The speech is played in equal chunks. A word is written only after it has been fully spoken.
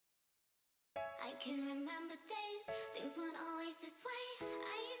I can remember days, things weren't always this way.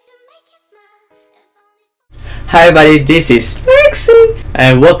 I used to make you smile, if only for... Hi everybody, this is Smexy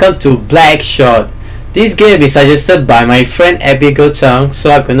and welcome to Blackshot. This game is suggested by my friend Abigail Chang,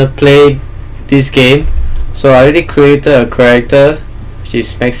 so I'm gonna play this game. So I already created a character, which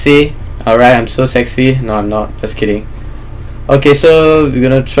is Smexy. Alright, I'm so sexy. No, I'm not, just kidding. Okay, so we're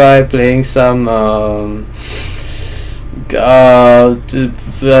gonna try playing some I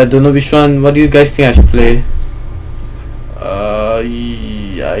don't know which one. What do you guys think I should play?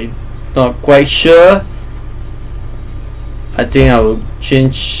 I'm not quite sure. I think I will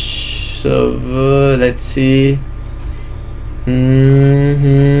change server. Let's see.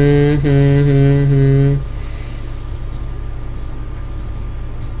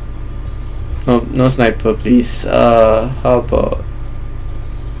 No sniper, please. How about?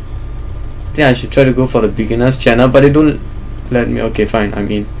 I think I should try to go for the beginners channel, but they don't let me. Okay, fine. I'm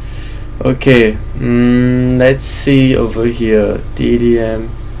in. Okay. Let's see over here. TDM.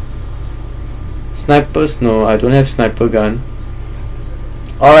 Snipers? No, I don't have sniper gun.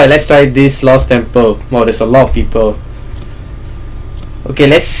 Alright, let's try this Lost Temple. Wow, there's a lot of people. Okay,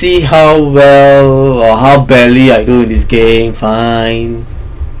 let's see how well or how badly I do in this game. Fine.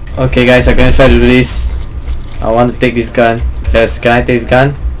 Okay guys, I'm gonna try to do this. I want to take this gun. Yes, can I take this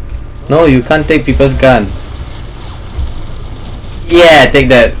gun? No, you can't take people's gun. Yeah, take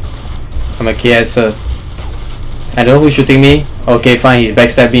that. I'm a KSer. I don't know who's shooting me. Okay, fine, he's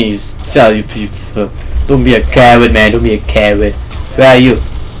backstabbing me. Don't be a coward, man. Don't be a coward. Where are you?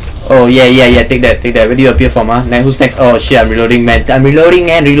 Oh, yeah. Take that. Where do you appear from, huh? Who's next? Oh shit, I'm reloading, man.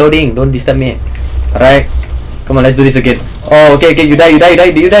 Reloading. Don't disturb me. Alright. Come on, let's do this again. Oh, okay. You die.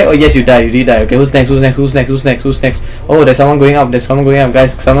 Did you die? Oh, yes, you die. You did die. Okay, who's next? Oh, there's someone going up. Guys. Someone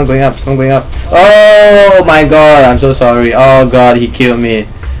going up. Oh my god, I'm so sorry. Oh god, he killed me.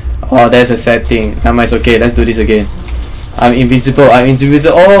 Oh, that's a sad thing. It's okay. Let's do this again. I'm invincible.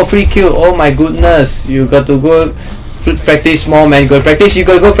 Oh, free kill. Oh my goodness. You got to go practice more, man. You gotta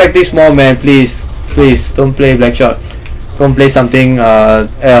go practice more, man. Please. Don't play Blackshot. Don't play something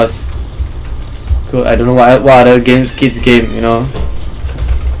else. I don't know what other kids game, you know.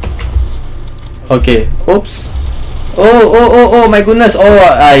 Okay. Oops. Oh my goodness.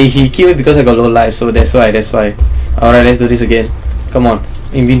 Oh, he killed me because I got low life, so that's why. Alright, let's do this again. Come on.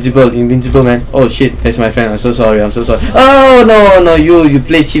 Invincible, man. Oh shit, that's my friend. I'm so sorry. Oh no, you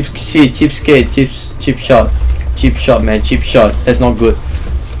play cheap shot, man. Cheap shot. That's not good.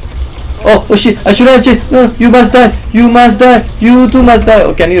 Oh shit, I should have changed. No, you must die. You too must die.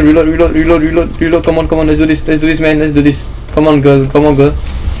 Okay, I need to reload. Come on, let's do this, man. Come on, girl.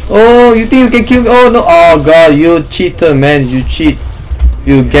 Oh, you think you can kill me? Oh no. Oh god, you cheater, man. You cheat.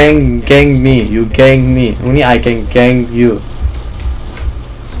 You gang me. Only I can gang you.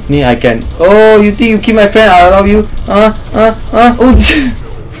 I can. Oh, you think you kill my friend? I love you. Oh.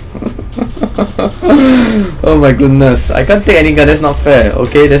 Oh my goodness, I can't take any gun. That's not fair.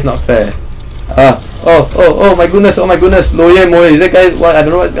 Okay, that's not fair. Oh my goodness. Loye Moye, is that guy? What? I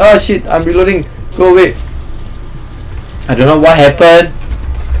don't know what. Oh shit, I'm reloading. Go away. I don't know what happened,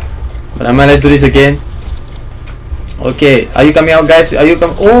 but let's do this again. Okay, are you coming out, guys?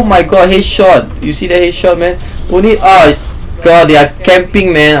 Oh my god, headshot. You see the headshot, man? Only god, they are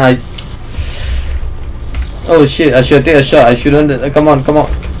camping, man. Oh shit, I should take a shot. I shouldn't. Come on.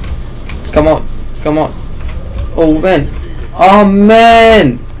 Oh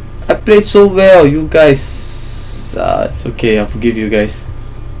man, I played so well, you guys. It's okay, I'll forgive you guys.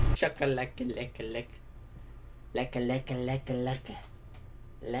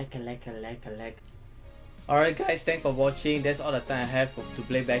 Alright guys, thanks for watching. That's all the time I have to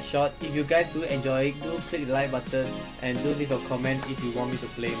play Blackshot. If you guys do enjoy it, do click the like button and do leave a comment if you want me to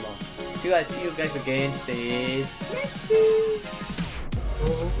play more. See you guys again. Stay sexy.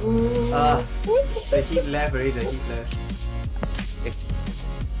 The heat left already.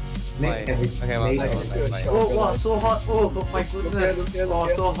 Okay. Oh wow, so hot. Oh my goodness. Oh,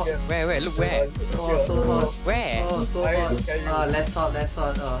 so hot. Where? Look where? Oh, so hot. Where? Oh, so hot. Less hot.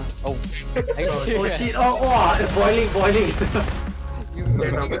 Oh. Are you Oh serious? shit. Oh, boiling. You